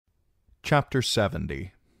Chapter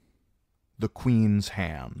 70. The Queen's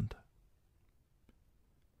Hand.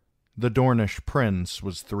 The Dornish prince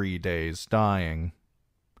was 3 days dying.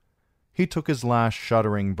 He took his last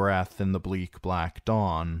shuddering breath in the bleak black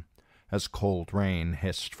dawn, as cold rain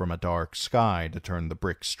hissed from a dark sky to turn the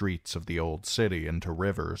brick streets of the old city into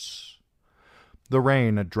rivers. The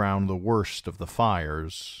rain had drowned the worst of the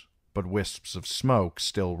fires, but wisps of smoke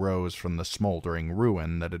still rose from the smoldering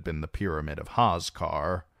ruin that had been the Pyramid of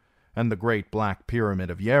Hazkar, and the great black pyramid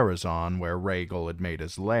of Yerizon, where Rhaegal had made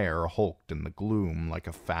his lair, hulked in the gloom like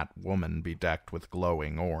a fat woman bedecked with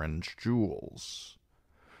glowing orange jewels.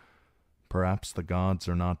 Perhaps the gods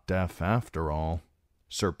are not deaf after all,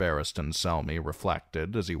 Sir Barristan Selmy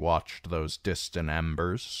reflected as he watched those distant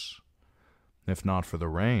embers. If not for the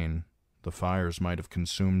rain, the fires might have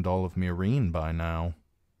consumed all of Meereen by now.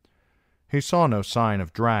 He saw no sign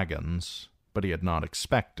of dragons, but he had not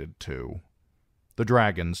expected to. The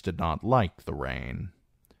dragons did not like the rain.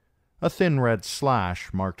 A thin red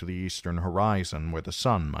slash marked the eastern horizon where the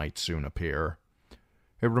sun might soon appear.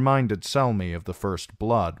 It reminded Selmy of the first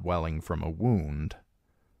blood welling from a wound.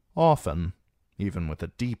 Often, even with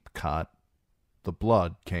a deep cut, the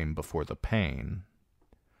blood came before the pain.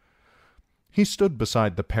 He stood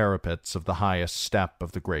beside the parapets of the highest step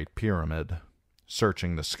of the Great Pyramid,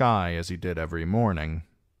 searching the sky as he did every morning,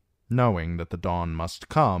 knowing that the dawn must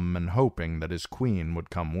come and hoping that his queen would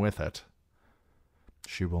come with it.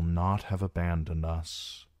 She will not have abandoned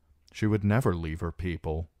us. She would never leave her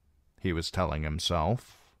people, he was telling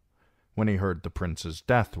himself, when he heard the prince's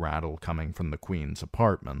death rattle coming from the queen's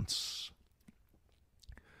apartments.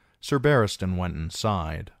 Sir Barristan went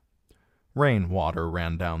inside. Rainwater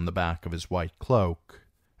ran down the back of his white cloak,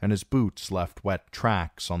 and his boots left wet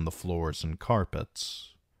tracks on the floors and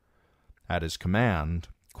carpets. At his command,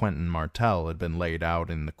 Quentyn Martell had been laid out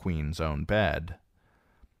in the Queen's own bed.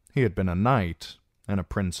 He had been a knight, and a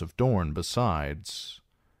Prince of Dorne besides.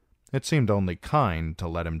 It seemed only kind to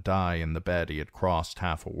let him die in the bed he had crossed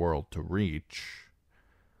half a world to reach.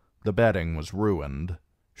 The bedding was ruined.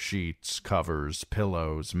 Sheets, covers,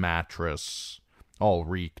 pillows, mattress, all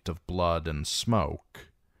reeked of blood and smoke.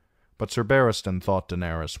 But Sir Barristan thought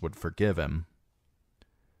Daenerys would forgive him.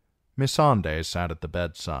 Missandei sat at the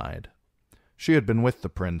bedside. She had been with the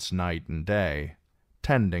prince night and day,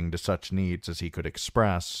 tending to such needs as he could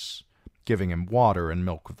express, giving him water and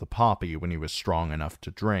milk of the poppy when he was strong enough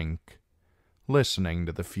to drink, listening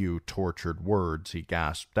to the few tortured words he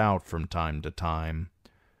gasped out from time to time,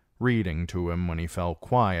 reading to him when he fell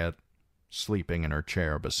quiet, sleeping in her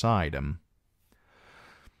chair beside him.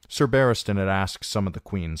 Sir Barristan had asked some of the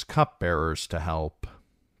Queen's cupbearers to help,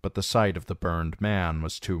 but the sight of the burned man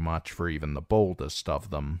was too much for even the boldest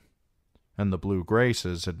of them. And the Blue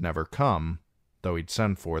Graces had never come, though he'd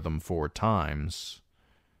sent for them 4 times.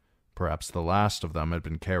 Perhaps the last of them had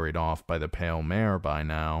been carried off by the pale mare by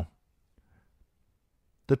now.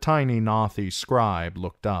 The tiny Nothi scribe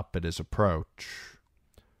looked up at his approach.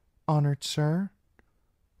 "Honored sir,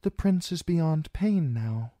 the prince is beyond pain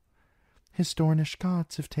now. His Dornish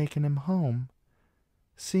gods have taken him home.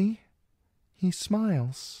 See, he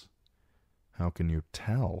smiles." "How can you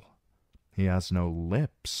tell? He has no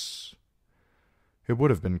lips." It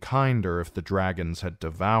would have been kinder if the dragons had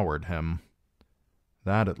devoured him.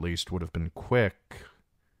 That at least would have been quick.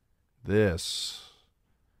 This...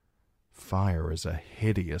 Fire is a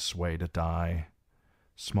hideous way to die.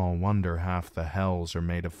 Small wonder half the hells are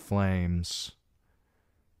made of flames.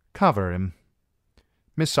 "Cover him."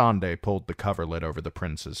 Missandei pulled the coverlet over the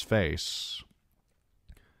prince's face.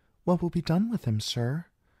 "What will be done with him, sir?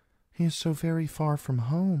 He is so very far from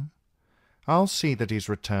home." "I'll see that he's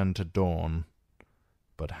returned to Dorne.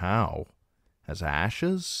 But how? As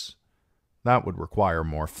ashes? That would require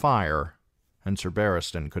more fire, and Sir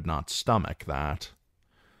Barristan could not stomach that.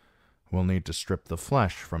 We'll need to strip the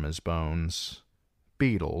flesh from his bones.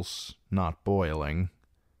 Beetles, not boiling.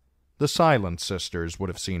 The Silent Sisters would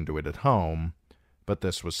have seen to it at home, but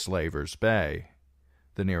this was Slaver's Bay.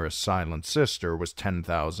 The nearest Silent Sister was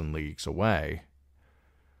 10,000 leagues away.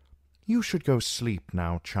 "You should go sleep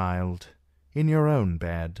now, child, in your own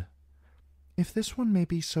bed." "If this one may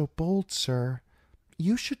be so bold, sir,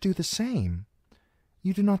 you should do the same.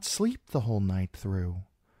 You do not sleep the whole night through."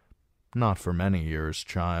 "Not for many years,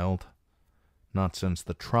 child. Not since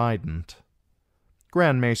the Trident."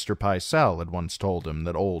 Grand Maester Pycelle had once told him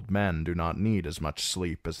that old men do not need as much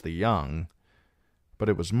sleep as the young. But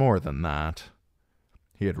it was more than that.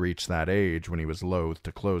 He had reached that age when he was loath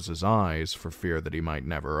to close his eyes for fear that he might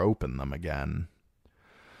never open them again.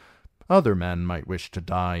 Other men might wish to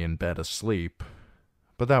die in bed asleep,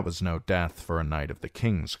 but that was no death for a knight of the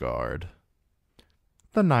Kingsguard.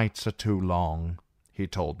 "The nights are too long," he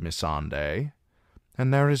told Missandei,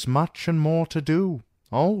 "and there is much and more to do,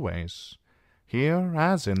 always, here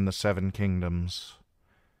as in the 7 kingdoms.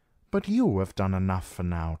 But you have done enough for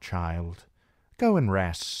now, child. Go and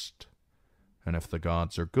rest. And if the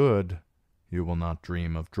gods are good, you will not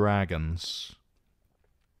dream of dragons."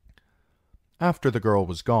 After the girl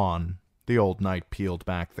was gone, the old knight peeled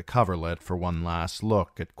back the coverlet for one last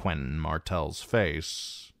look at Quentin Martel's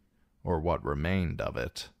face, or what remained of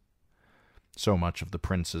it. So much of the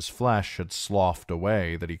prince's flesh had sloughed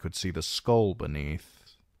away that he could see the skull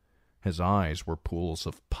beneath. His eyes were pools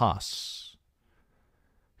of pus.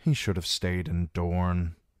 He should have stayed in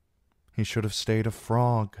Dorne. He should have stayed a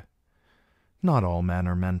frog. Not all men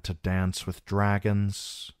are meant to dance with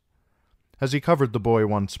dragons. As he covered the boy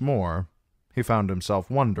once more, he found himself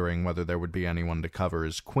wondering whether there would be anyone to cover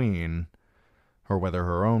his queen, or whether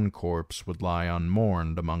her own corpse would lie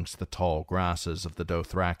unmourned amongst the tall grasses of the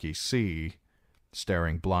Dothraki Sea,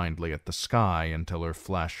 staring blindly at the sky until her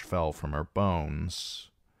flesh fell from her bones.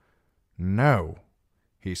 "No,"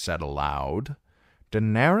 he said aloud,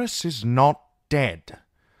 "Daenerys is not dead.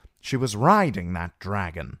 She was riding that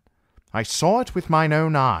dragon. I saw it with mine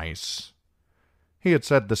own eyes." He had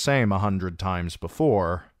said the same 100 times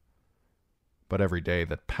before, but every day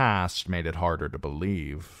that passed made it harder to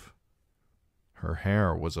believe. Her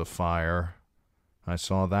hair was afire. I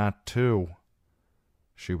saw that too.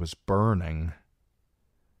 She was burning.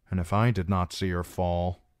 And if I did not see her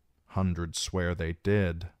fall, hundreds swear they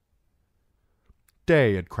did.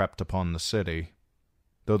 Day had crept upon the city.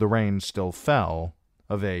 Though the rain still fell,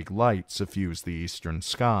 a vague light suffused the eastern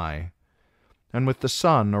sky, and with the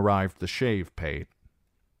sun arrived the shave-pate.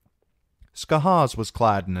 Skahaz was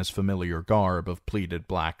clad in his familiar garb of pleated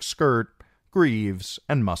black skirt, greaves,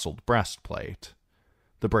 and muscled breastplate.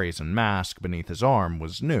 The brazen mask beneath his arm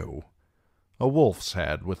was new, a wolf's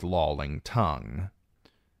head with lolling tongue.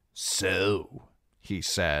 "So," he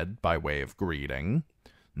said by way of greeting,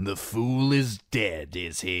 "the fool is dead,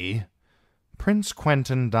 is he?" "Prince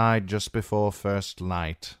Quentin died just before first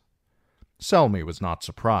light." Selmy was not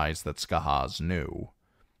surprised that Skahaz knew.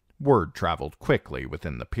 Word traveled quickly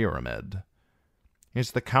within the pyramid.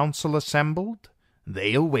 "Is the council assembled?"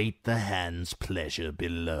 "They await the hand's pleasure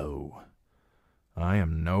below." "I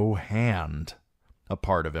am no hand," a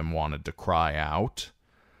part of him wanted to cry out.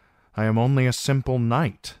 "I am only a simple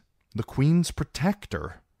knight, the queen's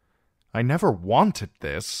protector. I never wanted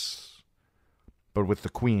this." But with the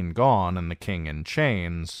queen gone and the king in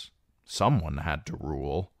chains, someone had to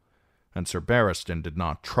rule, and Sir Barristan did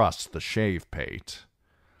not trust the shave-pate.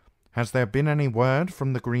 "Has there been any word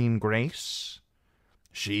from the Green Grace?"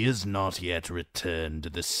 "She has not yet returned to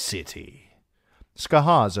the city."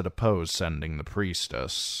 Skahaz had opposed sending the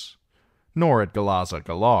priestess, nor had Galaza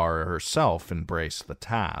Galar herself embraced the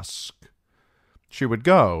task. She would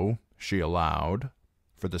go, she allowed,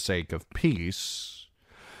 for the sake of peace,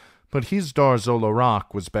 but Hizdar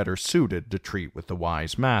Zolorak was better suited to treat with the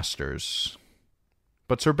wise masters.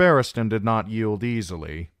 But Sir Barristan did not yield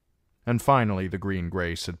easily, and finally the Green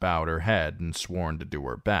Grace had bowed her head and sworn to do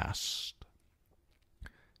her best.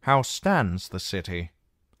 "How stands the city?"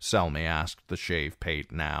 Selmy asked the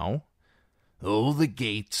shave-pate now. "All the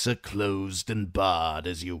gates are closed and barred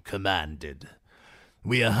as you commanded.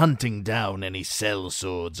 We are hunting down any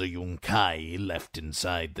sellswords or Yunkai left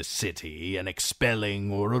inside the city and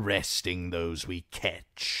expelling or arresting those we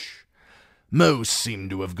catch. Most seem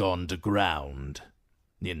to have gone to ground.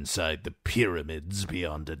 Inside the pyramids,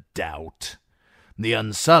 beyond a doubt. The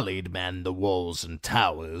Unsullied man the walls and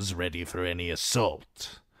towers, ready for any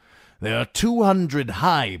assault. There are 200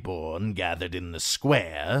 highborn gathered in the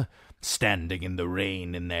square, standing in the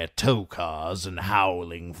rain in their tow-cars and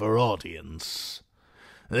howling for audience.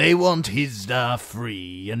 They want Hizdar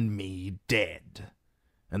free and me dead.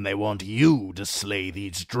 And they want you to slay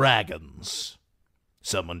these dragons.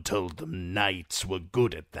 Someone told them knights were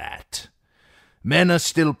good at that. Men are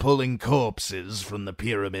still pulling corpses from the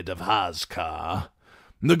pyramid of Hazkar.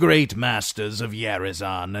 The great masters of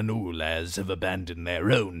Yarizan and Ulez have abandoned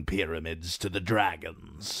their own pyramids to the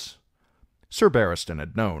dragons." Sir Barristan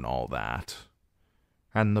had known all that.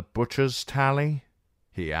 "And the butcher's tally?"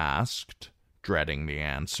 he asked, dreading the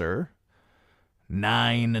answer.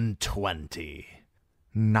 29.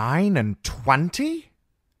 29?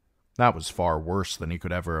 That was far worse than he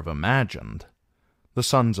could ever have imagined. The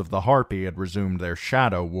Sons of the Harpy had resumed their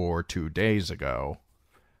shadow war 2 days ago.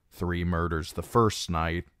 3 murders the first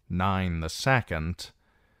night, 9 the second.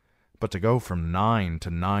 But to go from 9 to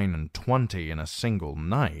 29 in a single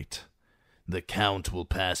night... "The count will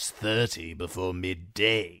pass 30 before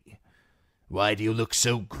midday. Why do you look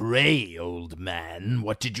so grey, old man?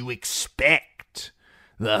 What did you expect?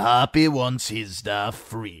 The harpy wants Hisdar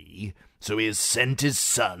free, so he has sent his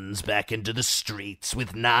sons back into the streets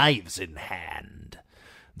with knives in hand.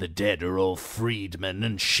 The dead are all freedmen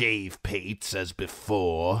and shave-pates as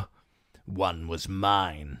before. One was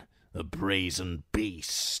mine, a brazen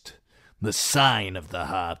beast. The sign of the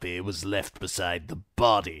harpy was left beside the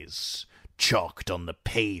bodies, chalked on the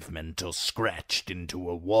pavement or scratched into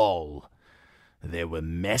a wall. There were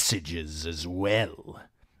messages as well.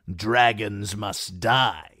 Dragons must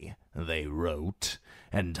die, they wrote,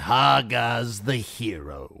 and Hagar's the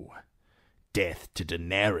hero. Death to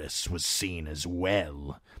Daenerys was seen as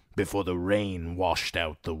well, before the rain washed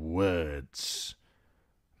out the words.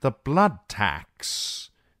 The blood tax.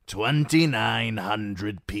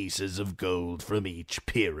 2,900 pieces of gold from each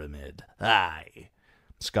pyramid. Aye,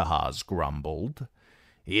 Skahaz grumbled.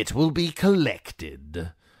 It will be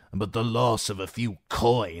collected, but the loss of a few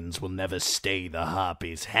coins will never stay the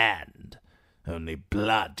harpy's hand. Only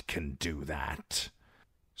blood can do that.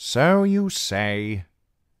 So you say.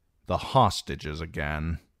 The hostages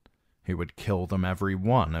again. He would kill them every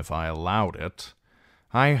one if I allowed it.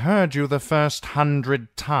 I heard you the first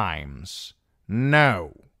 100 times.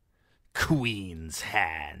 No. Queen's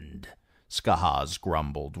hand, Skahaz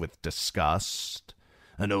grumbled with disgust.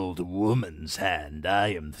 An old woman's hand, I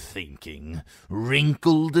am thinking,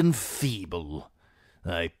 wrinkled and feeble.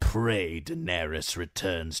 I pray Daenerys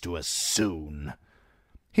returns to us soon.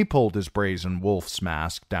 He pulled his brazen wolf's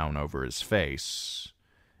mask down over his face.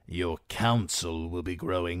 Your council will be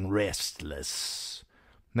growing restless.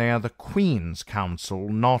 They are the Queen's council,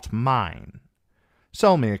 not mine.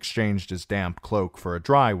 Selmy exchanged his damp cloak for a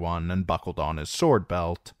dry one and buckled on his sword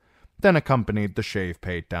belt, then accompanied the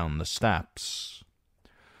shave-pate down the steps.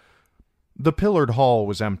 The pillared hall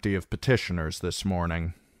was empty of petitioners this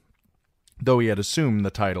morning. Though he had assumed the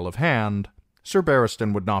title of Hand, Sir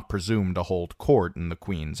Barristan would not presume to hold court in the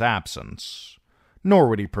Queen's absence, nor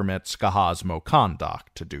would he permit Skahaz Mokandok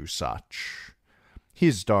to do such.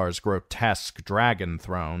 Hisdar's grotesque dragon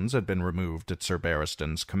thrones had been removed at Sir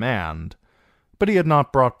Barristan's command, but he had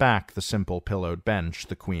not brought back the simple pillowed bench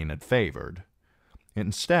the Queen had favored.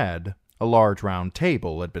 Instead, a large round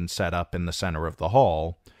table had been set up in the center of the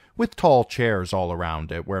hall, with tall chairs all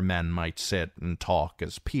around it where men might sit and talk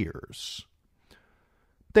as peers.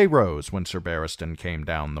 They rose when Sir Barristan came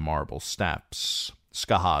down the marble steps,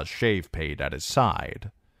 Skahaz shave-pate at his side.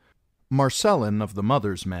 Marcellin of the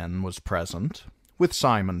Mother's Men was present, with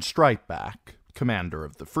Simon Stripeback, commander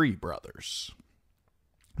of the Free Brothers.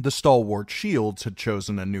 The stalwart Shields had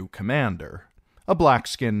chosen a new commander, a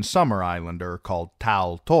black-skinned summer islander called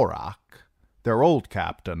Tal Torak, their old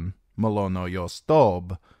captain, Molono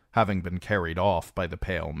Yostob, having been carried off by the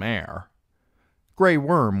Pale Mare. Grey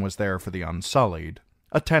Worm was there for the Unsullied,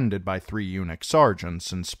 attended by 3 eunuch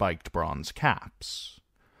sergeants in spiked bronze caps.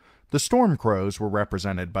 The Stormcrows were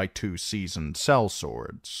represented by 2 seasoned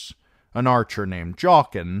sellswords, an archer named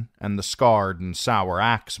Jockin, and the scarred and sour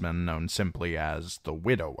axeman known simply as the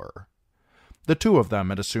Widower. The 2 of them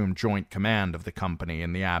had assumed joint command of the company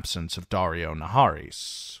in the absence of Dario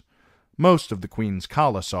Naharis. Most of the Queen's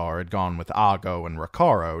Khalasar had gone with Ago and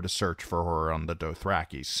Rakaro to search for her on the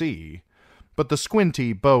Dothraki Sea, but the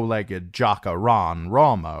squinty, bow-legged Jaka Ran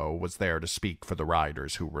Ramo was there to speak for the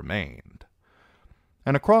riders who remained.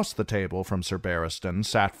 And across the table from Sir Barristan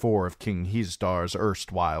sat 4 of King Hisdar's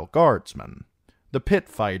erstwhile guardsmen, the pit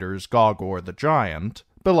fighters Gogor the Giant,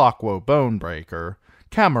 Bilakwo Bonebreaker,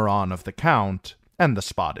 Cameron of the Count, and the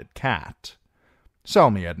Spotted Cat.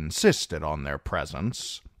 Selmy had insisted on their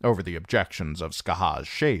presence, over the objections of Skahaz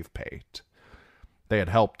Shave-Pate. They had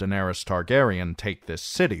helped Daenerys Targaryen take this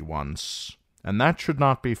city once, and that should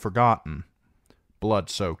not be forgotten.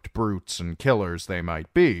 Blood-soaked brutes and killers they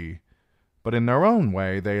might be, but in their own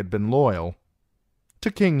way they had been loyal. To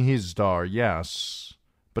King Hisdar, yes,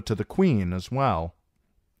 but to the Queen as well.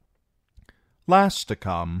 Last to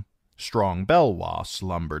come, strong Belwas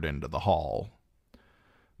lumbered into the hall.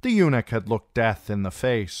 The eunuch had looked death in the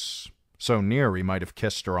face, so near he might have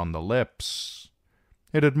kissed her on the lips.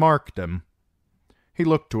 It had marked him. He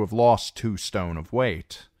looked to have lost 2 stone of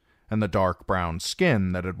weight, and the dark brown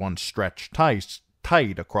skin that had once stretched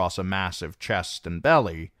tight across a massive chest and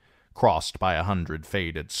belly, crossed by 100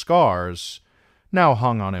 faded scars, now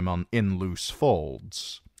hung on him in loose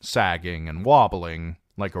folds, sagging and wobbling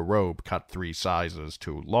like a robe cut 3 sizes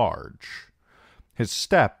too large. His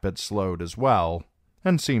step had slowed as well,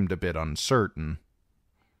 and seemed a bit uncertain.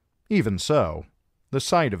 Even so, the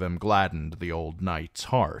sight of him gladdened the old knight's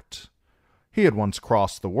heart. He had once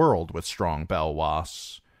crossed the world with strong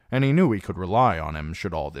Belwas, and he knew he could rely on him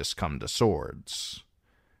should all this come to swords.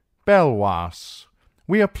 "Belwas,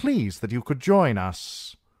 we are pleased that you could join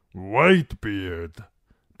us." "Whitebeard,"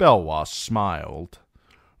 Belwas smiled.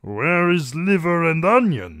 "where is liver and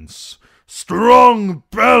onions? Strong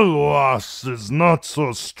Belwas is not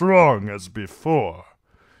so strong as before.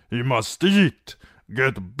 He must eat,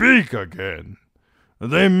 get big again.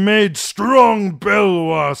 They made strong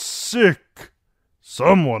Belwas sick.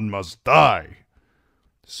 Someone must die."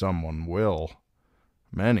 "Someone will.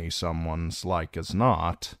 Many someones, like as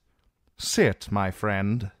not. Sit, my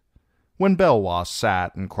friend." When Belwas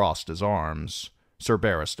sat and crossed his arms, Sir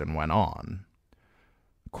Barristan went on.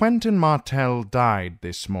 "Quentin Martell died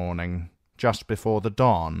this morning, just before the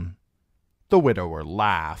dawn." The widower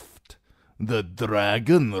laughed. "The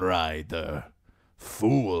dragon rider.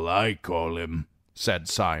 Fool, I call him," said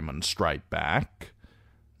Simon Stripeback.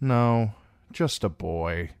 "No, just a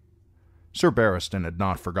boy." Sir Barristan had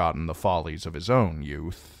not forgotten the follies of his own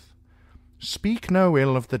youth. "Speak no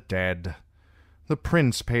ill of the dead. The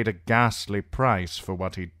prince paid a ghastly price for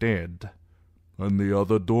what he did." "And the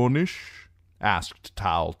other Dornish?" asked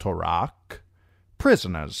Tal Torak.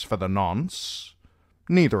 "Prisoners for the nonce."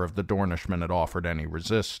 Neither of the Dornishmen had offered any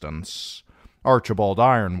resistance. Archibald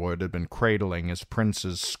Ironwood had been cradling his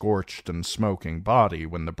prince's scorched and smoking body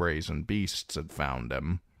when the brazen beasts had found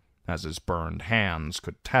him, as his burned hands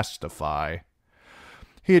could testify.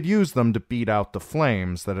 He had used them to beat out the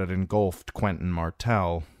flames that had engulfed Quentin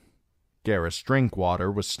Martell. Garrus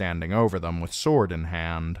Drinkwater was standing over them with sword in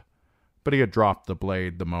hand, but he had dropped the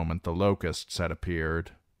blade the moment the locusts had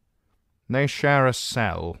appeared. "They share a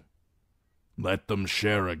cell." "Let them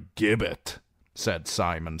share a gibbet," said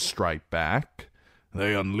Simon Stripeback.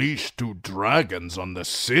 "They unleashed 2 dragons on the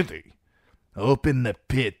city. Open the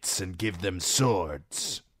pits and give them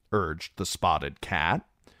swords," urged the spotted cat.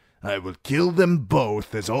 "I will kill them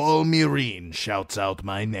both as all Meereen shouts out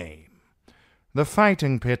my name." "The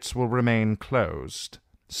fighting pits will remain closed,"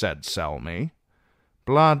 said Selmy.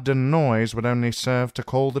 "Blood and noise would only serve to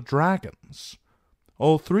call the dragons."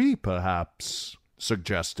 "All 3, perhaps,"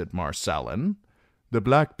 suggested Marcellin. "The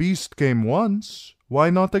Black Beast came once. Why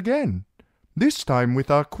not again? This time with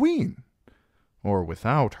our queen." "Or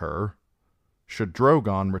without her. Should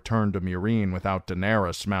Drogon return to Meereen without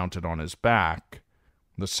Daenerys mounted on his back,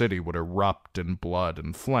 the city would erupt in blood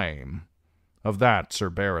and flame. Of that Sir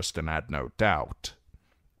Barristan had no doubt.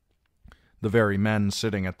 The very men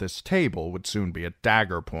sitting at this table would soon be at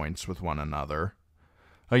dagger points with one another.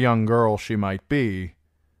 A young girl she might be,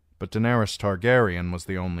 but Daenerys Targaryen was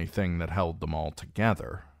the only thing that held them all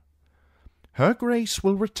together. "Her grace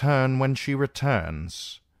will return when she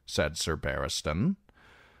returns," said Sir Barristan.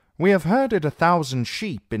 "We have herded 1,000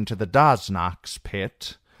 sheep into the Daznak's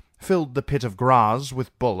pit, filled the pit of Graz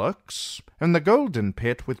with bullocks, and the golden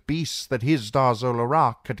pit with beasts that his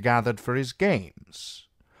Dar-Zolarak had gathered for his games."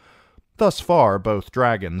 Thus far, both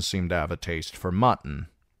dragons seemed to have a taste for mutton,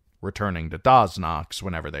 returning to Daznak's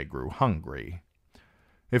whenever they grew hungry.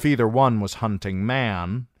 If either one was hunting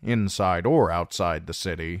man, inside or outside the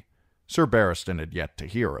city, Sir Barristan had yet to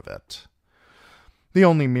hear of it. The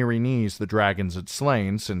only Meereenese the dragons had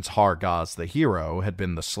slain since Hargaz the hero had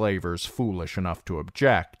been the slavers foolish enough to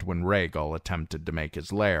object when Rhaegal attempted to make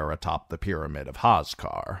his lair atop the pyramid of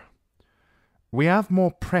Haskar. "We have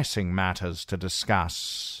more pressing matters to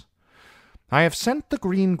discuss. I have sent the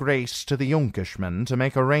Green Grace to the Yonkishmen to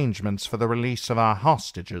make arrangements for the release of our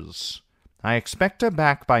hostages. I expect her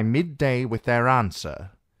back by midday with their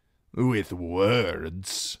answer." "With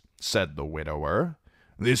words," said the widower.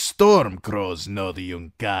 "The Stormcrows know the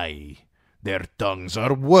Yunkai. Their tongues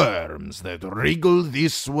are worms that wriggle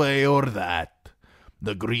this way or that.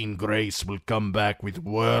 The Green Grace will come back with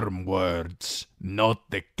worm words,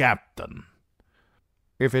 not the captain."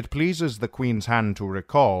 "If it pleases the Queen's hand to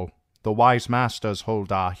recall, the wise masters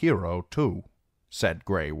hold our hero, too," said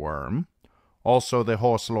Grey Worm. "Also the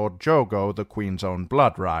Horse Lord Jogo, the Queen's own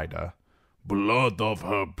blood rider." "Blood of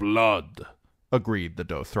her blood," agreed the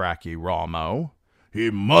Dothraki Ramo. "He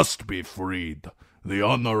must be freed. The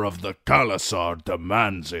honor of the Khalasar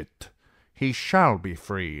demands it." "He shall be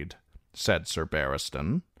freed," said Sir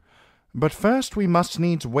Barristan. "But first we must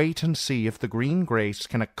needs wait and see if the Green Grace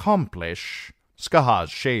can accomplish—" Skahaz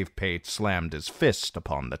Shavepate slammed his fist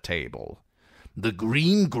upon the table. "The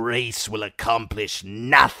Green Grace will accomplish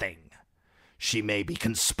nothing. She may be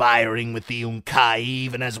conspiring with the Yunkai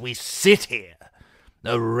even as we sit here.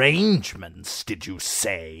 Arrangements, did you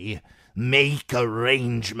say? Make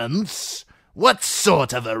arrangements? What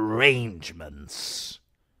sort of arrangements?"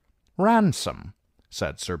 "Ransom,"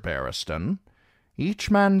 said Sir Barristan.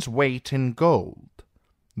 "Each man's weight in gold.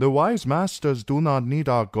 "The wise masters do not need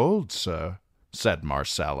our gold, sir," said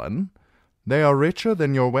Marcellin. "They are richer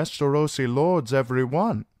than your Westerosi lords every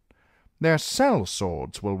one. Their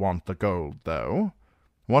sellswords will want the gold, though.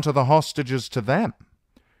 What are the hostages to them?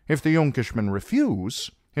 If the Yonkishmen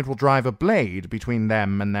refuse, it will drive a blade between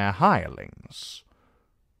them and their hirelings.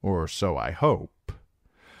 Or so I hope."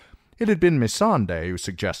 It had been Missandei who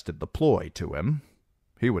suggested the ploy to him.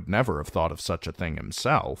 He would never have thought of such a thing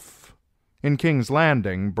himself. In King's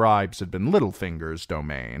Landing, bribes had been Littlefinger's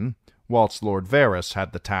domain, whilst Lord Varys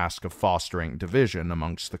had the task of fostering division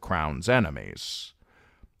amongst the crown's enemies.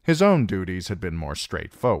 His own duties had been more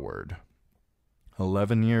straightforward.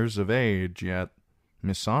 11 years of age, yet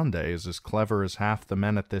Missandei is as clever as half the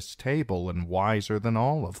men at this table and wiser than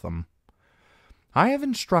all of them. I have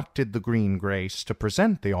instructed the Green Grace to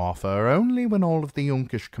present the offer only when all of the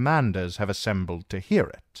Yunkish commanders have assembled to hear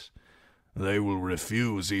it. "They will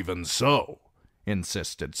refuse even so,"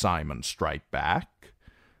 insisted Simon Strikeback.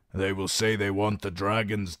 "They will say they want the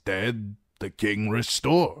dragons dead, the king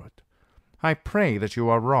restored." I pray that you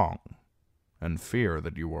are wrong, and fear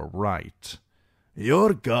that you are right.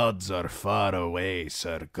 "Your gods are far away,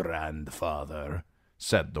 Sir Grandfather,"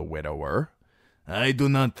 said the widower. "I do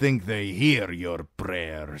not think they hear your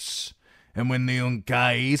prayers. And when the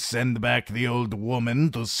Yunkai send back the old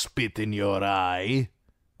woman to spit in your eye,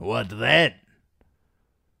 what then?"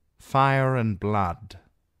 "Fire and blood,"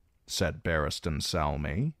 said Barristan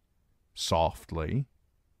Selmy, softly,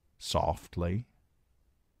 softly.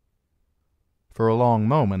 For a long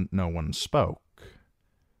moment no one spoke.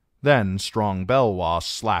 Then Strong Belwas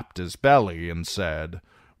slapped his belly and said,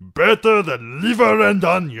 "Better than liver and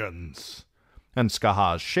onions." And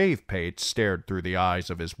Skahaz Shavepate stared through the eyes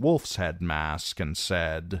of his wolf's head mask and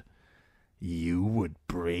said, "You would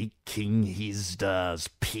break King Hizdar's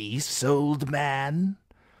peace, old man?"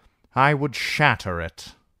 "I would shatter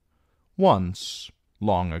it." Once,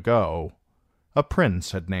 long ago, a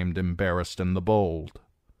prince had named him Barristan the Bold.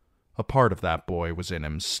 A part of that boy was in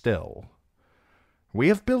him still. "We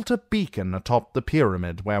have built a beacon atop the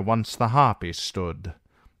pyramid where once the harpies stood.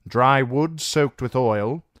 Dry wood soaked with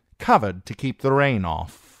oil, covered to keep the rain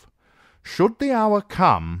off. Should the hour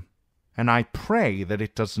come, and I pray that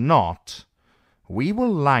it does not, we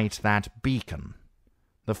will light that beacon.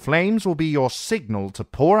 The flames will be your signal to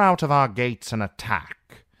pour out of our gates and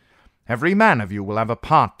attack. Every man of you will have a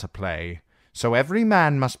part to play, so every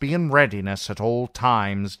man must be in readiness at all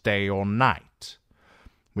times, day or night.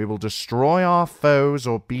 We will destroy our foes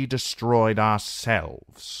or be destroyed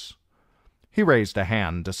ourselves." He raised a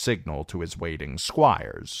hand to signal to his waiting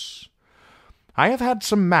squires. "I have had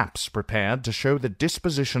some maps prepared to show the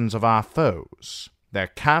dispositions of our foes, their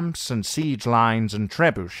camps and siege lines and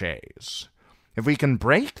trebuchets. If we can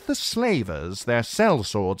break the slavers, their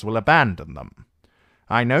sellswords will abandon them.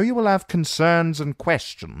 I know you will have concerns and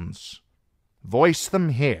questions. Voice them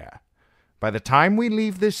here. By the time we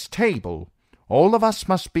leave this table, all of us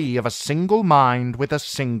must be of a single mind with a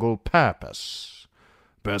single purpose."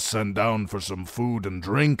 "Best send down for some food and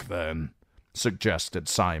drink, then," suggested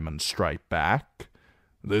Simon Strikeback.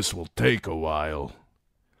 "This will take a while."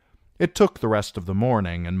 It took the rest of the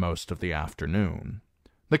morning and most of the afternoon.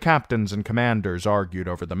 The captains and commanders argued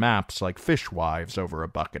over the maps like fishwives over a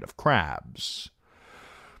bucket of crabs.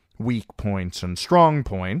 Weak points and strong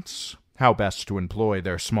points, how best to employ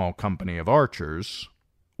their small company of archers,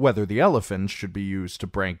 whether the elephants should be used to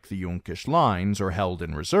break the Yunkish lines or held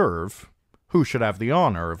in reserve, who should have the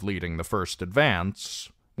honor of leading the first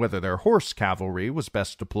advance, whether their horse cavalry was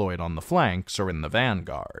best deployed on the flanks or in the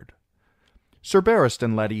vanguard. Sir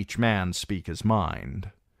Barristan let each man speak his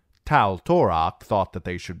mind. Tal Torak thought that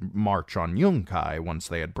they should march on Yunkai once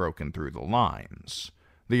they had broken through the lines.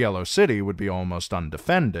 The Yellow City would be almost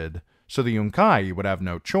undefended, so the Yunkai would have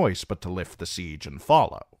no choice but to lift the siege and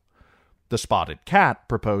follow. The Spotted Cat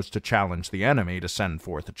proposed to challenge the enemy to send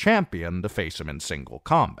forth a champion to face him in single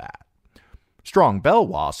combat. Strong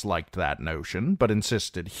Belwas liked that notion, but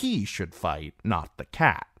insisted he should fight, not the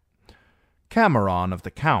cat. Cameron of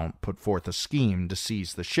the Count put forth a scheme to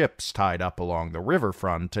seize the ships tied up along the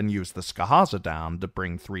riverfront and use the Skahazadan to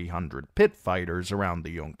bring 300 pit fighters around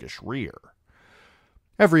the Yunkish rear.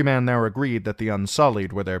 Every man there agreed that the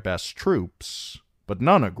Unsullied were their best troops, but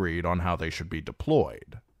none agreed on how they should be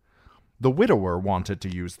deployed. The widower wanted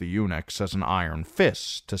to use the eunuchs as an iron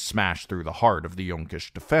fist to smash through the heart of the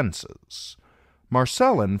Yunkish defenses.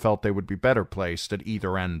 Marcellin felt they would be better placed at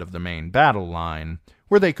either end of the main battle line,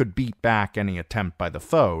 where they could beat back any attempt by the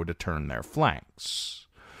foe to turn their flanks.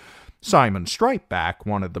 Simon Strikeback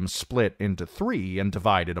wanted them split into 3 and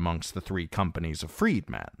divided amongst the 3 companies of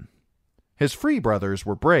freedmen. His free brothers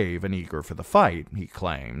were brave and eager for the fight, he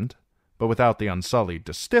claimed, but without the Unsullied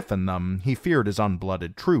to stiffen them, he feared his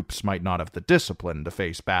unblooded troops might not have the discipline to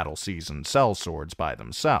face battle-seasoned sellswords by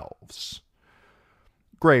themselves.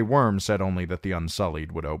 Grey Worm said only that the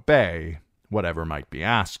Unsullied would obey, whatever might be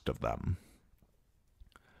asked of them.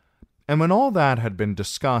 And when all that had been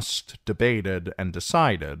discussed, debated, and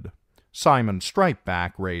decided, Simon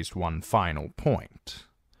Stripeback raised one final point.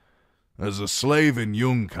 As a slave in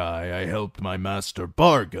Yunkai, I helped my master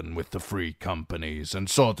bargain with the free companies and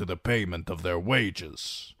saw to the payment of their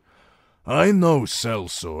wages. I know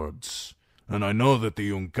sellswords, and I know that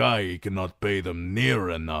the Yunkai cannot pay them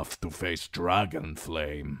near enough to face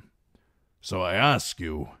Dragonflame. So I ask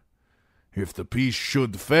you, if the peace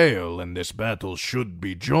should fail and this battle should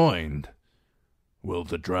be joined, will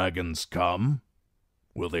the dragons come?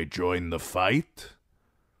 Will they join the fight?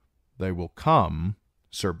 They will come,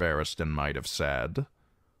 Sir Barristan might have said.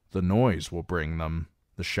 The noise will bring them,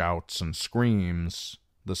 the shouts and screams,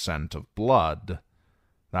 the scent of blood.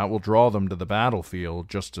 That will draw them to the battlefield,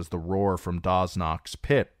 just as the roar from Dosnock's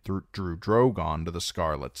pit drew Drogon to the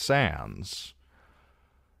Scarlet Sands.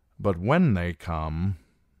 But when they come,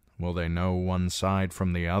 will they know one side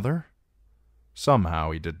from the other?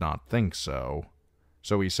 Somehow he did not think so.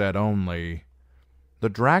 So he said only, "The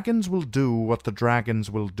dragons will do what the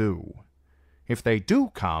dragons will do. If they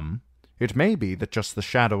do come, it may be that just the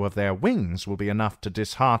shadow of their wings will be enough to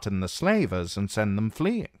dishearten the slavers and send them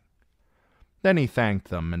fleeing." Then he thanked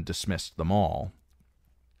them and dismissed them all.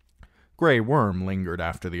 Grey Worm lingered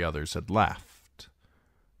after the others had left.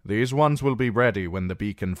 "These ones will be ready when the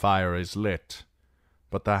beacon fire is lit,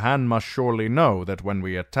 but the Han must surely know that when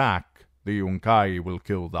we attack, the Yunkai will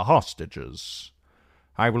kill the hostages.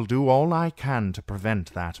 I will do all I can to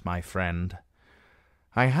prevent that, my friend.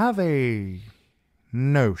 I have a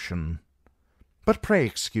notion. But pray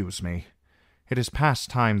excuse me. It is past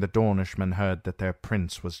time the Dornishmen heard that their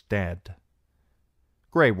prince was dead."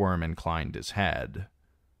 Grey Worm inclined his head.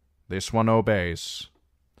 "This one obeys."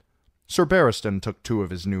 Sir Barristan took 2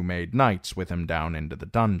 of his new-made knights with him down into the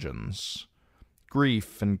dungeons.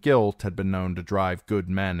 Grief and guilt had been known to drive good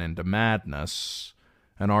men into madness,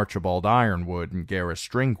 and Archibald Ironwood and Garrus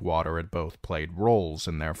Drinkwater had both played roles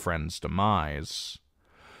in their friend's demise.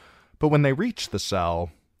 But when they reached the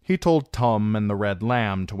cell, he told Tum and the Red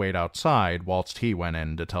Lamb to wait outside whilst he went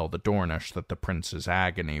in to tell the Dornish that the prince's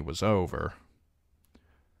agony was over.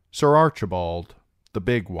 Sir Archibald, the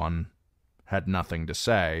big one, had nothing to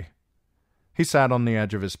say. He sat on the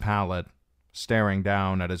edge of his pallet, staring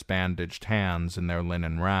down at his bandaged hands in their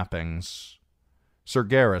linen wrappings. Sir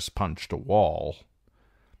Garrus punched a wall.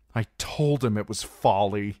 "I told him it was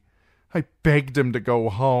folly. I begged him to go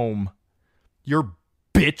home. Your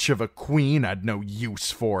bitch of a queen had no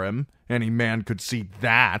use for him. Any man could see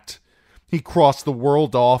that. He crossed the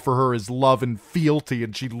world to offer her his love and fealty,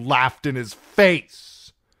 and she laughed in his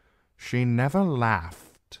face." "She never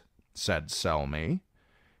laughed," said Selmy.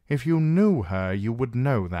 "If you knew her, you would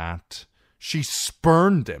know that. She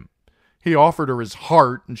spurned him. He offered her his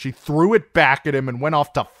heart, and she threw it back at him and went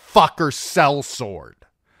off to fuck her sellsword.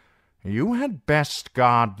 You had best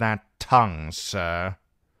guard that tongue, sir."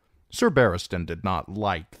 Sir Barristan did not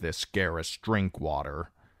like this Garrus Drinkwater,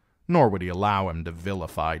 nor would he allow him to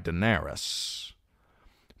vilify Daenerys.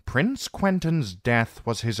 "Prince Quentin's death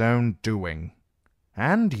was his own doing,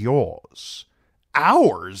 and yours."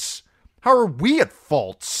 "Ours? How are we at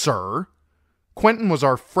fault, sir? Quentin was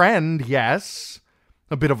our friend, yes.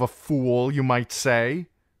 A bit of a fool, you might say.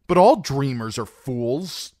 But all dreamers are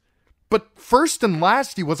fools. But first and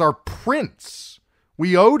last, he was our prince.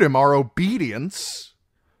 We owed him our obedience."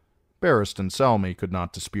 Barristan Selmy could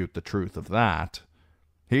not dispute the truth of that.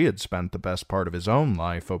 He had spent the best part of his own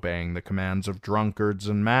life obeying the commands of drunkards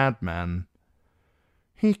and madmen.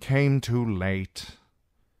 "He came too late.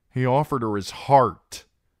 He offered her his heart,"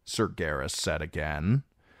 Sir Garrus said again.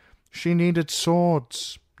 "She needed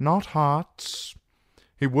swords, not hearts.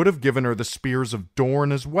 He would have given her the spears of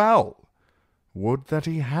Dorne as well. Would that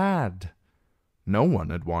he had." No one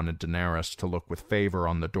had wanted Daenerys to look with favor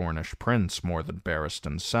on the Dornish prince more than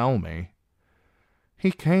Barristan Selmy.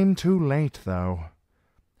 "He came too late, though.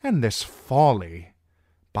 And this folly,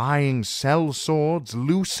 buying sellswords,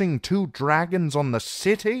 loosing 2 dragons on the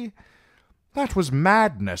city, that was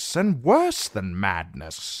madness, and worse than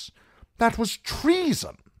madness. That was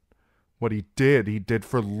treason. What he did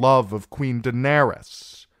for love of Queen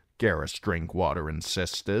Daenerys," Garrus Drinkwater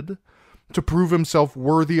insisted, "to prove himself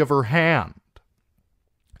worthy of her hand."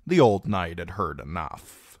 The old knight had heard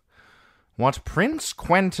enough. "What Prince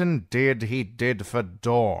Quentin did, he did for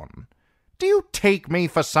Dorne. Do you take me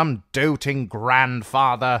for some doting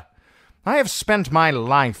grandfather? I have spent my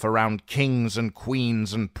life around kings and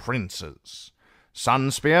queens and princes.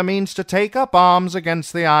 Sunspear means to take up arms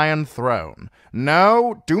against the Iron Throne.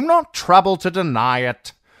 No, do not trouble to deny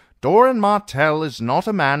it. Doran Martell is not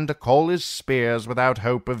a man to call his spears without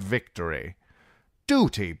hope of victory.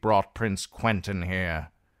 Duty brought Prince Quentin here.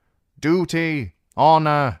 Duty,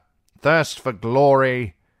 honor, thirst for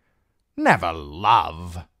glory. Never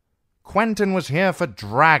love. Quentin was here for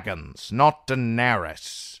dragons, not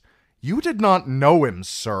Daenerys. You did not know him,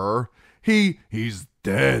 sir. He's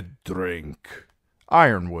dead, Drink.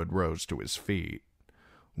 Ironwood rose to his feet.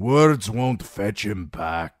 Words won't fetch him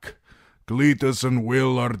back. Cletus and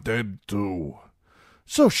Will are dead too.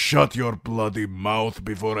 So shut your bloody mouth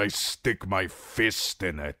before I stick my fist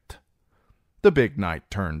in it. The big knight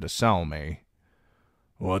turned to Selmy.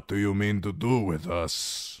 What do you mean to do with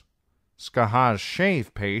us? Skahaz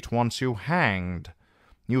Shavepate wants you hanged.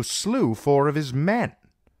 You slew 4 of his men.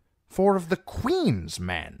 4 of the Queen's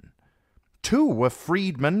men. 2 were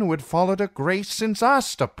freedmen who had followed her grace since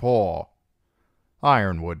Astapor.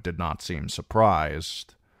 Ironwood did not seem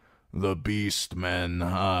surprised. The beast men,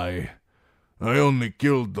 I only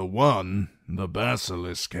killed the one, the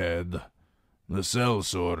basilisk head. The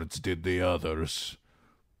sellswords did the others.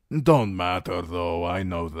 Don't matter, though, I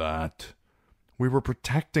know that. We were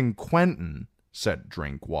protecting Quentin, said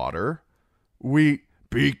Drinkwater.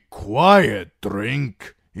 Be quiet,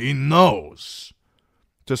 Drink. He knows.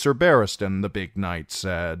 To Sir Barristan, the big knight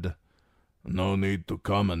said, No need to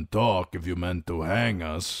come and talk if you meant to hang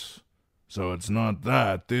us. So it's not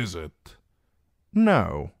that, is it?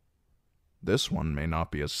 No. This one may not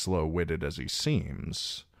be as slow-witted as he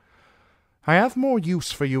seems. I have more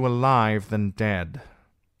use for you alive than dead.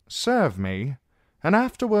 Serve me, and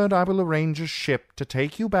afterward I will arrange a ship to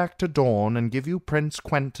take you back to Dorne and give you Prince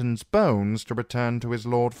Quentin's bones to return to his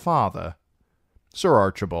lord father. Sir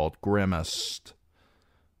Archibald grimaced.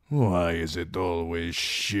 Why is it always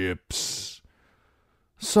ships?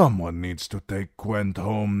 Someone needs to take Quent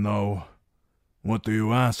home, no? What do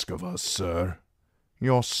you ask of us, sir?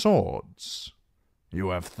 Your swords. You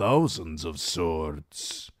have thousands of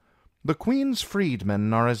swords. The Queen's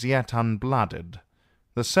freedmen are as yet unblooded.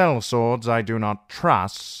 The sellswords I do not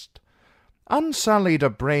trust. Unsullied are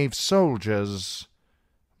brave soldiers,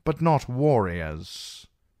 but not warriors,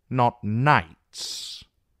 not knights.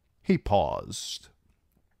 He paused.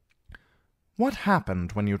 What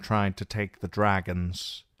happened when you tried to take the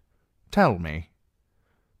dragons? Tell me.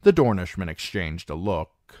 The Dornishman exchanged a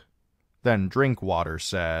look. Then Drinkwater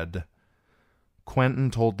said,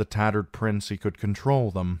 Quentin told the tattered prince he could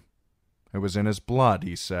control them. It was in his blood,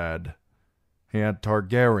 he said. He had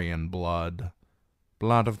Targaryen blood.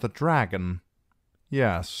 Blood of the dragon.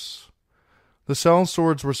 Yes. The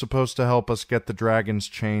sellswords were supposed to help us get the dragons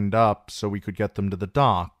chained up so we could get them to the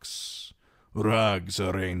docks. Rags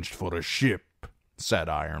arranged for a ship, said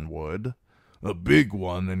Ironwood. A big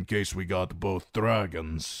one in case we got both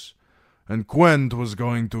dragons. And Quent was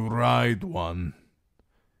going to ride one.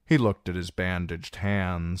 He looked at his bandaged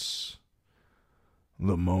hands.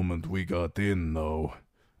 The moment we got in, though,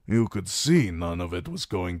 you could see none of it was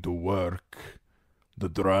going to work. The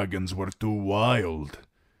dragons were too wild.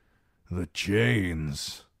 The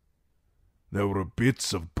chains. There were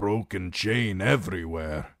bits of broken chain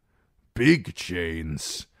everywhere. Big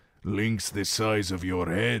chains. Links the size of your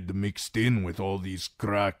head mixed in with all these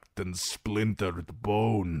cracked and splintered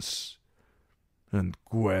bones. And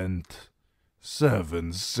Gwent,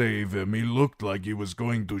 seven save him, he looked like he was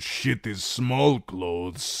going to shit his small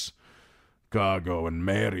clothes. Cargo and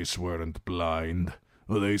Maris weren't blind,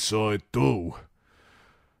 they saw it too.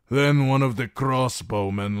 Then one of the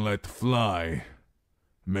crossbowmen let fly.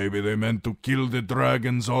 Maybe they meant to kill the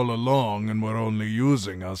dragons all along and were only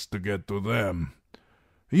using us to get to them.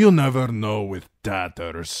 You never know with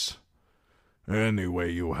tatters.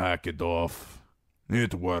 Anyway, you hack it off.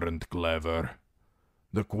 It weren't clever.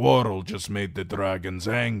 The quarrel just made the dragons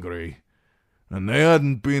angry, and they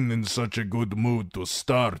hadn't been in such a good mood to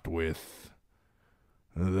start with.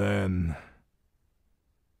 Then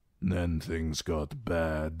things got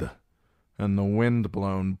bad. And the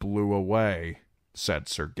windblown blew away, said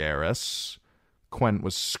Sir Garrus. Quent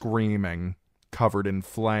was screaming, covered in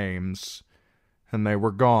flames, and they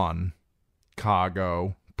were gone.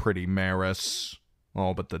 Cargo, pretty Maris,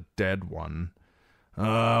 all but the dead one.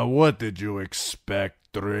 What did you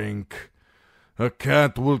expect, Drink? A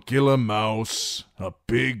cat will kill a mouse, a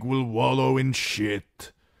pig will wallow in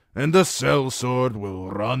shit, and a sellsword will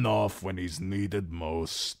run off when he's needed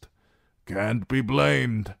most. Can't be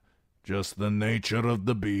blamed, just the nature of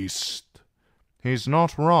the beast. He's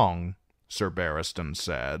not wrong, Sir Barristan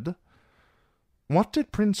said. What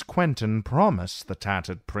did Prince Quentin promise the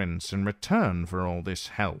tattered prince in return for all this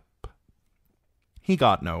help? He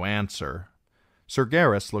got no answer. Sir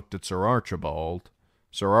Garrus looked at Sir Archibald.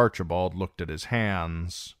 Sir Archibald looked at his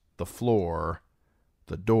hands, the floor,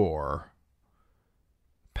 the door.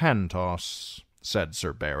 "Pentos," said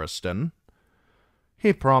Sir Barristan.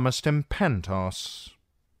 "He promised him Pentos.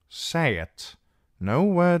 Say it. No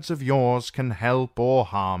words of yours can help or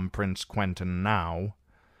harm Prince Quentin now."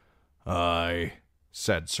 "Aye,"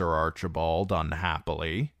 said Sir Archibald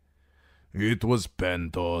unhappily. "It was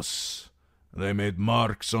Pentos. They made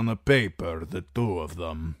marks on the paper, the two of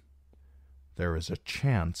them." "There is a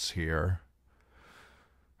chance here.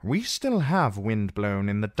 We still have Windblown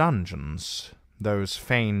in the dungeons, those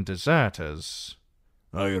feigned deserters."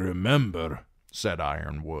 "I remember," said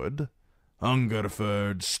Ironwood.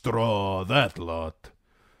 "Hungerford, Straw, that lot.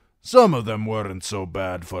 Some of them weren't so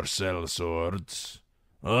bad for sellswords.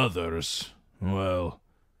 Others, well,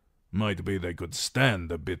 might be they could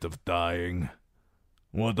stand a bit of dying.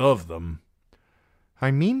 What of them?"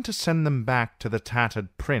 "I mean to send them back to the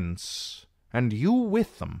tattered prince, and you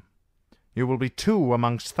with them. You will be two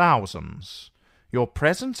amongst thousands. Your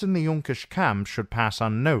presence in the Yunkish camp should pass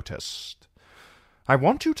unnoticed. I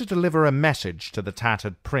want you to deliver a message to the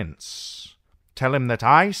tattered prince. Tell him that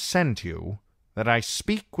I sent you, that I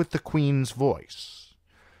speak with the Queen's voice.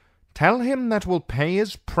 Tell him that we'll pay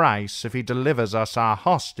his price if he delivers us our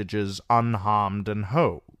hostages unharmed and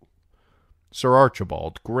whole." Sir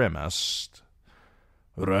Archibald grimaced.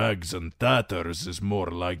 "Rags and tatters is more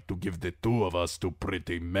like to give the two of us to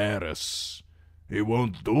pretty Maris. He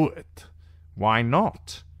won't do it." "Why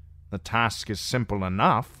not? The task is simple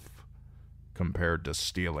enough, compared to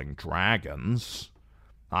stealing dragons.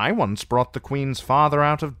 I once brought the Queen's father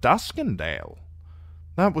out of Duskendale."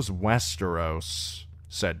 "That was Westeros,"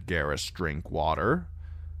 said Garrus Drinkwater.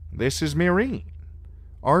 "This is Meereen.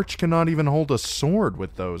 Arch cannot even hold a sword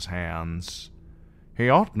with those hands. He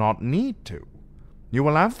ought not need to. You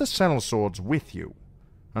will have the sellswords with you,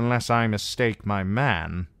 unless I mistake my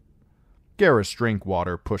man." Garrus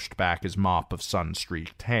Drinkwater pushed back his mop of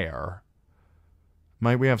sun-streaked hair.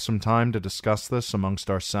 "Might we have some time to discuss this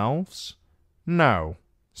amongst ourselves?" "No,"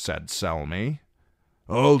 said Selmy.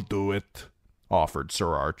 "I'll do it," offered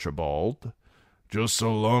Sir Archibald. "Just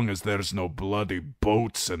so long as there's no bloody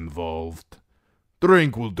boats involved.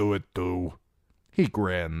 Drink will do it too." He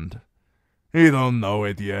grinned. "He don't know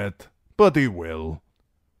it yet, but he will."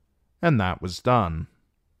 And that was done.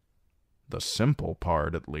 The simple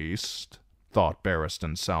part, at least, thought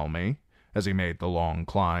Barristan Selmy, as he made the long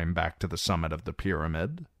climb back to the summit of the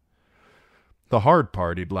pyramid. The hard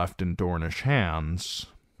part he'd left in Dornish hands.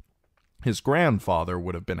 His grandfather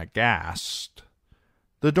would have been aghast.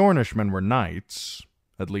 The Dornishmen were knights,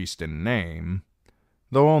 at least in name,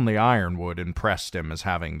 though only Ironwood impressed him as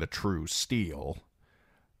having the true steel.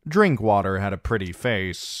 Drinkwater had a pretty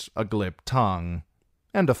face, a glib tongue,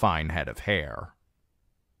 and a fine head of hair.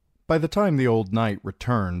 By the time the old knight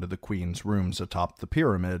returned to the Queen's rooms atop the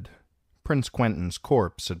pyramid, Prince Quentin's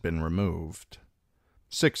corpse had been removed.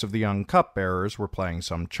 6 of the young cupbearers were playing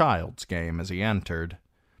some child's game as he entered,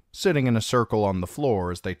 sitting in a circle on the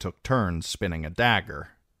floor as they took turns spinning a dagger.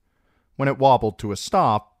 When it wobbled to a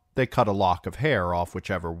stop, they cut a lock of hair off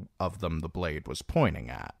whichever of them the blade was pointing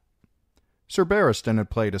at. Sir Barristan had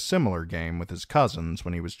played a similar game with his cousins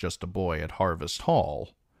when he was just a boy at Harvest Hall,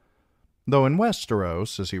 though in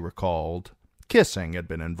Westeros, as he recalled, kissing had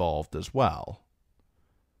been involved as well.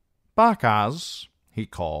 "Bakaz," he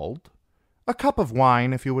called, "a cup of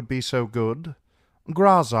wine if you would be so good.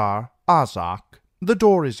 Grazar, Azak, the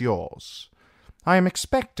door is yours. I am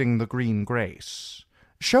expecting the Green Grace.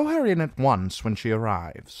 Show her in at once when she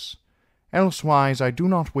arrives. Elsewise I do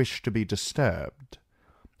not wish to be disturbed."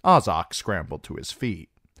 Azak scrambled to his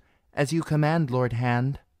feet. "As you command, Lord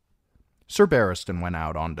Hand." Sir Barristan went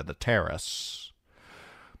out onto the terrace.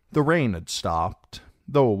 The rain had stopped,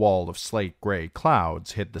 though a wall of slate-gray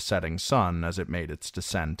clouds hid the setting sun as it made its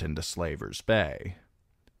descent into Slaver's Bay.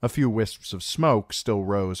 A few wisps of smoke still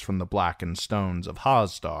rose from the blackened stones of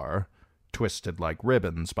Hasdar, twisted like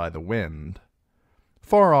ribbons by the wind.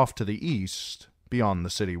 Far off to the east, beyond the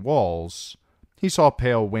city walls, he saw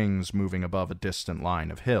pale wings moving above a distant line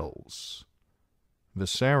of hills.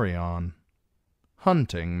 Viserion.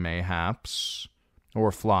 Hunting, mayhaps,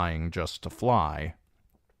 or flying just to fly.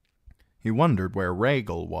 He wondered where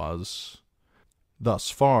Rhaegal was.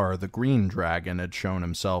 Thus far, the green dragon had shown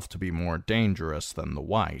himself to be more dangerous than the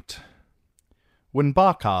white. When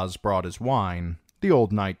Bakaz brought his wine, the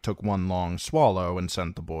old knight took one long swallow and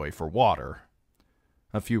sent the boy for water.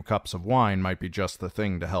 A few cups of wine might be just the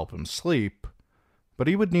thing to help him sleep, but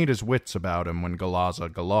he would need his wits about him when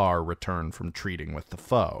Galaza Galar returned from treating with the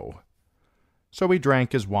foe. So he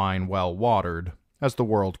drank his wine well watered, as the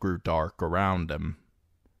world grew dark around him.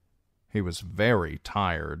 He was very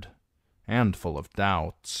tired, and full of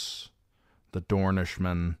doubts. The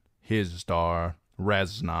Dornishman, Hisdar,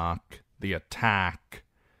 Reznak, the attack.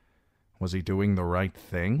 Was he doing the right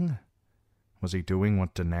thing? Was he doing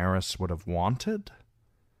what Daenerys would have wanted?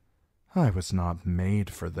 I was not made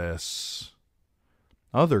for this.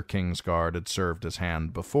 Other Kingsguard had served his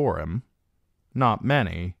hand before him. Not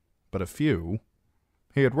many, but a few.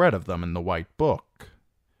 He had read of them in the White Book.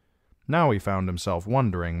 Now he found himself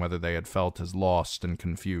wondering whether they had felt as lost and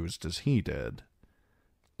confused as he did.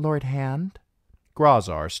 Lord Hand?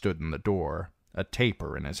 Grazar stood in the door, a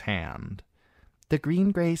taper in his hand. The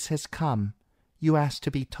Green Grace has come. You asked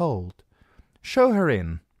to be told. Show her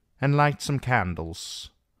in, and light some candles.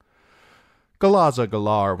 Galaza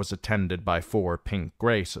Galar was attended by 4 pink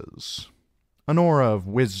graces. An aura of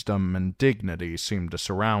wisdom and dignity seemed to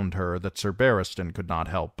surround her that Sir Barristan could not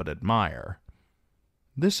help but admire.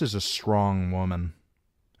 This is a strong woman,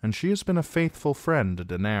 and she has been a faithful friend to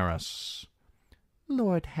Daenerys.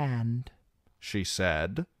 Lord Hand, she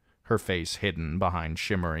said, her face hidden behind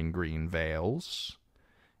shimmering green veils.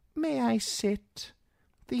 May I sit?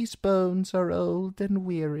 These bones are old and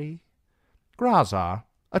weary. Grazar,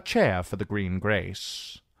 a chair for the Green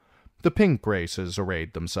Grace. The Pink Graces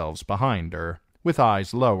arrayed themselves behind her, with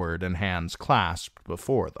eyes lowered and hands clasped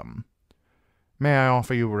before them. May I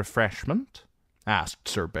offer you refreshment? Asked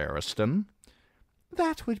Sir Barristan.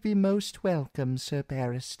 That would be most welcome, Sir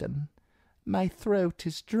Barristan. My throat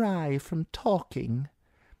is dry from talking.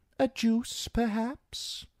 A juice,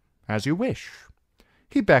 perhaps? As you wish.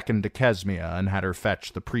 He beckoned to Kesmia and had her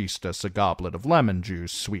fetch the priestess a goblet of lemon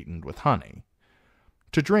juice sweetened with honey.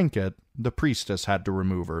 To drink it, the priestess had to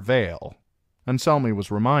remove her veil, and Selmy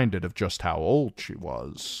was reminded of just how old she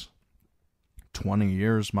was. 20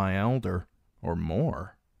 years my elder, or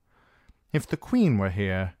more. If the Queen were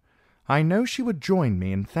here, I know she would join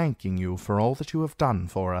me in thanking you for all that you have done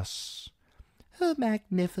for us. Her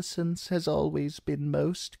magnificence has always been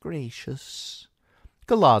most gracious.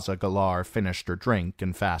 Galaza Galar finished her drink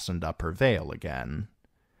and fastened up her veil again.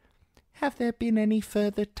 Have there been any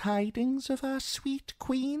further tidings of our sweet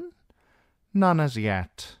Queen? None as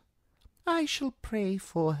yet. I shall pray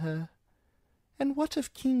for her. And what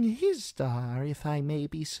of King Hisdar, if I may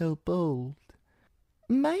be so bold?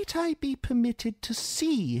 Might I be permitted to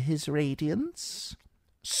see his radiance?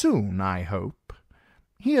 Soon, I hope.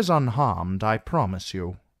 He is unharmed, I promise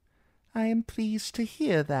you. I am pleased to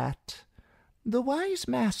hear that. The wise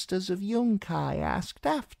masters of Yunkai asked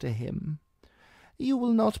after him. You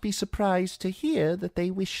will not be surprised to hear that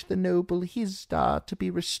they wish the noble Hisdar to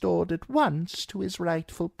be restored at once to his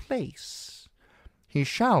rightful place. He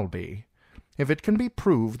shall be, if it can be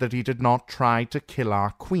proved that he did not try to kill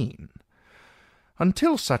our queen.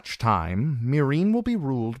 Until such time, Meereen will be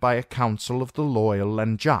ruled by a council of the loyal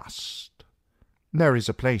and just. There is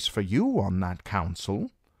a place for you on that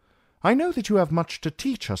council. I know that you have much to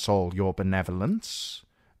teach us all your benevolence.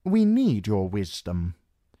 We need your wisdom.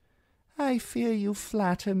 I fear you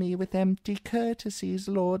flatter me with empty courtesies,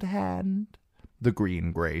 Lord Hand, the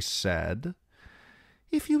Green Grace said.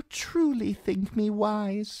 If you truly think me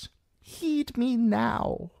wise, heed me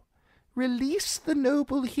now. Release the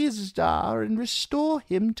noble Hisdar and restore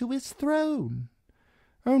him to his throne.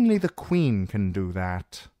 Only the Queen can do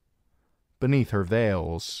that. Beneath her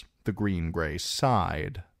veils, the Green Grace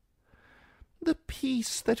sighed. The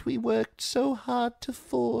peace that we worked so hard to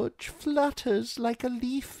forge flutters like a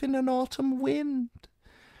leaf in an autumn wind.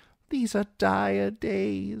 These are dire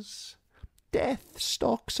days. Death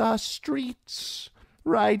stalks our streets,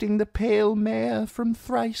 riding the pale mare from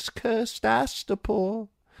thrice-cursed Astapor.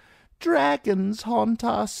 Dragons haunt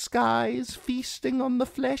our skies, feasting on the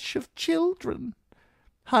flesh of children.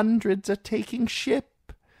 Hundreds are taking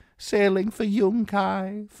ship, sailing for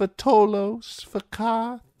Yunkai, for Tolos, for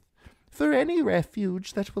Karth, for any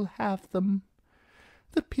refuge that will have them.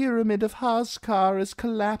 The pyramid of Haskar has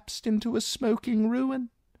collapsed into a smoking ruin,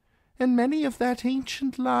 and many of that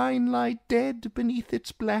ancient line lie dead beneath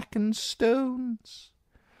its blackened stones.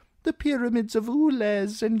 The pyramids of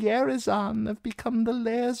Ulez and Yerizan have become the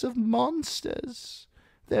lairs of monsters,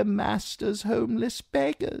 their masters homeless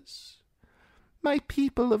beggars. My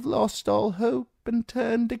people have lost all hope and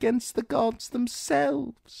turned against the gods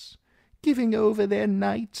themselves, giving over their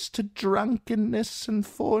nights to drunkenness and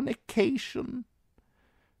fornication.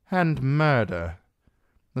 And murder.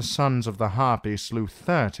 The sons of the Harpy slew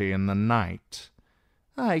 30 in the night.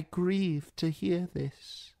 I grieve to hear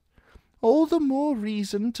this. all the more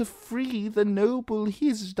reason to free the noble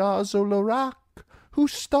Hisdar Zolorak, who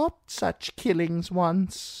stopped such killings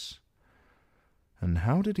once." "And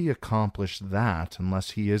how did he accomplish that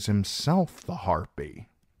unless he is himself the harpy?"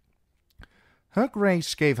 "Her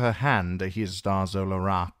Grace gave her hand to Hisdar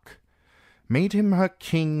Zolorak, made him her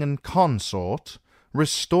king and consort,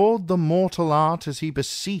 restored the mortal art as he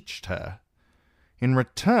beseeched her. In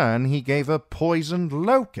return he gave her poisoned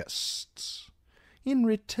locusts. In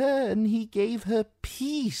return he gave her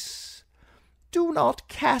peace. Do not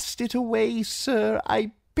cast it away, sir,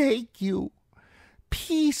 I beg you.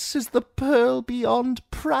 Peace is the pearl beyond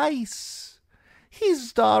price.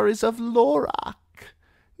 Hisdar is of Lorak.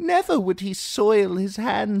 Never would he soil his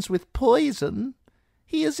hands with poison.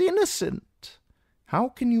 He is innocent." "How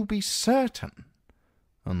can you be certain?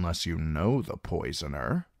 Unless you know the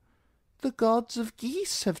poisoner." "The gods of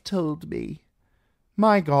geese have told me."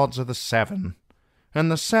 "My gods are the seven, and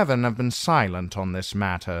the seven have been silent on this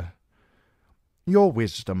matter. Your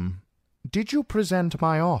wisdom, did you present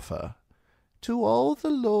my offer?" "To all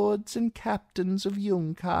the lords and captains of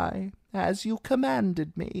Yunkai, as you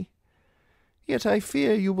commanded me. Yet I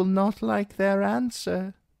fear you will not like their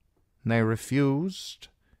answer." "They refused?"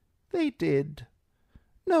 "They did.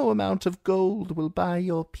 No amount of gold will buy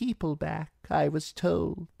your people back, I was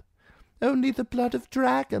told. Only the blood of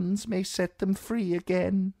dragons may set them free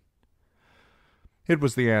again." It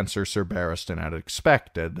was the answer Sir Barristan had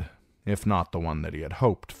expected, if not the one that he had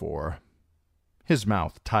hoped for. His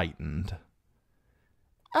mouth tightened.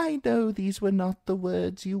 "I know these were not the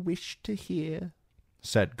words you wished to hear,"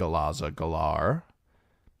 said Galaza Galar.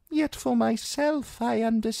 "Yet for myself I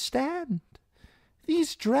understand.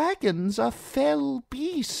 These dragons are fell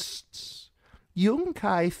beasts.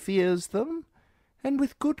 Yunkai fears them, and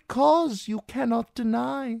with good cause you cannot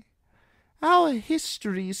deny. Our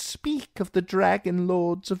histories speak of the dragon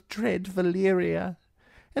lords of dread Valyria,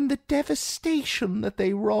 and the devastation that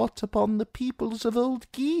they wrought upon the peoples of old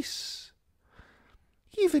Geese.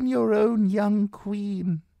 Even your own young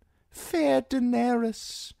queen, fair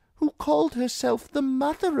Daenerys, who called herself the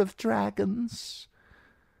mother of dragons.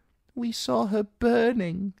 We saw her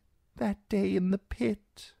burning that day in the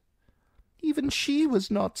pit. Even she was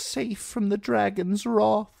not safe from the dragon's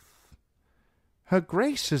wrath." "Her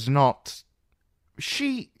Grace is not...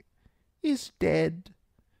 she... is dead.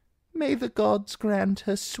 May the gods grant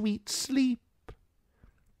her sweet sleep."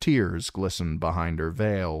 Tears glistened behind her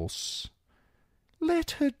veils.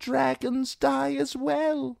 "Let her dragons die as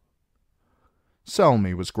well."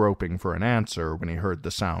 Selmy was groping for an answer when he heard the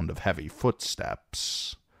sound of heavy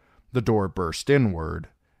footsteps. The door burst inward,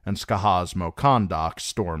 and Skahaz Mokondak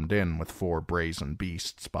stormed in with 4 brazen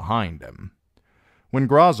beasts behind him. When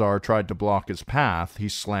Grazar tried to block his path, he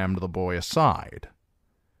slammed the boy aside.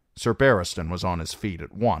 Sir Barristan was on his feet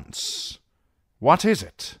at once. "What is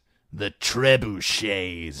it?" "The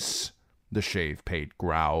trebuchets," the shave-pate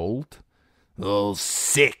growled. "All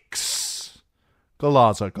 6.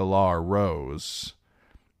 Galaza Galar rose.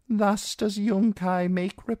 "Thus does Yunkai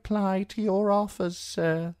make reply to your offers,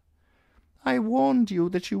 sir. I warned you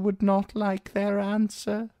that you would not like their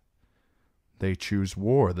answer." "They choose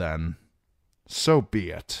war, then. So be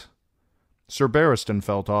it." Sir Barristan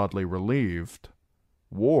felt oddly relieved.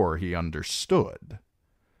 War he understood.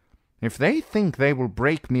 "If they think they will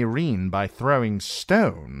break Meereen by throwing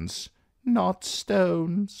stones—" "Not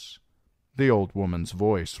stones." The old woman's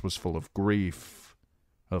voice was full of grief,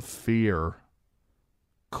 of fear.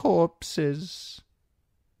 "Corpses.